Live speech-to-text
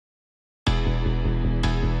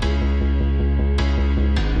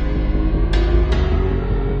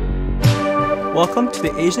Welcome to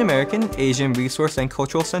the Asian American Asian Resource and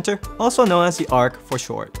Cultural Center, also known as the AARCC for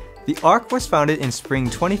short. The AARCC was founded in spring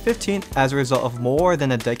 2015 as a result of more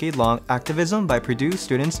than a decade-long activism by Purdue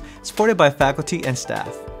students supported by faculty and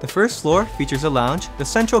staff. The first floor features a lounge, the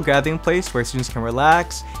central gathering place where students can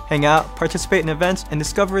relax, hang out, participate in events, and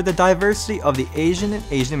discover the diversity of the Asian and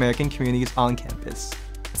Asian American communities on campus.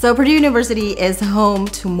 So Purdue University is home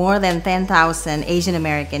to more than 10,000 Asian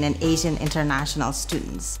American and Asian international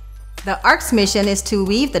students. The AARCC's mission is to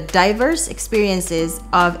weave the diverse experiences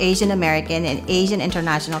of Asian American and Asian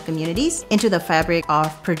international communities into the fabric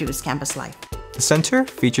of Purdue's campus life. The center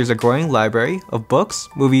features a growing library of books,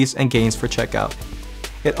 movies, and games for checkout.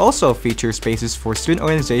 It also features spaces for student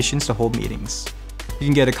organizations to hold meetings. You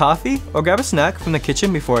can get a coffee or grab a snack from the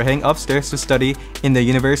kitchen before heading upstairs to study in the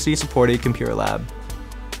university-supported computer lab.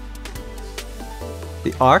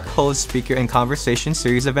 The AARCC holds speaker and conversation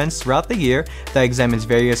series events throughout the year that examines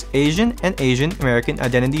various Asian and Asian American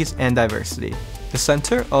identities and diversity. The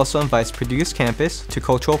center also invites Purdue's campus to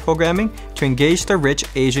cultural programming to engage the rich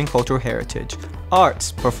Asian cultural heritage,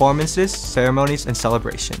 arts, performances, ceremonies, and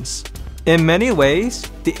celebrations. In many ways,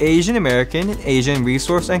 the Asian American and Asian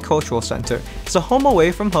Resource and Cultural Center is a home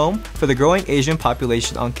away from home for the growing Asian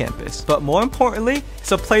population on campus. But more importantly,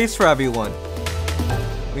 it's a place for everyone.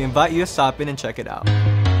 We invite you to stop in and check it out.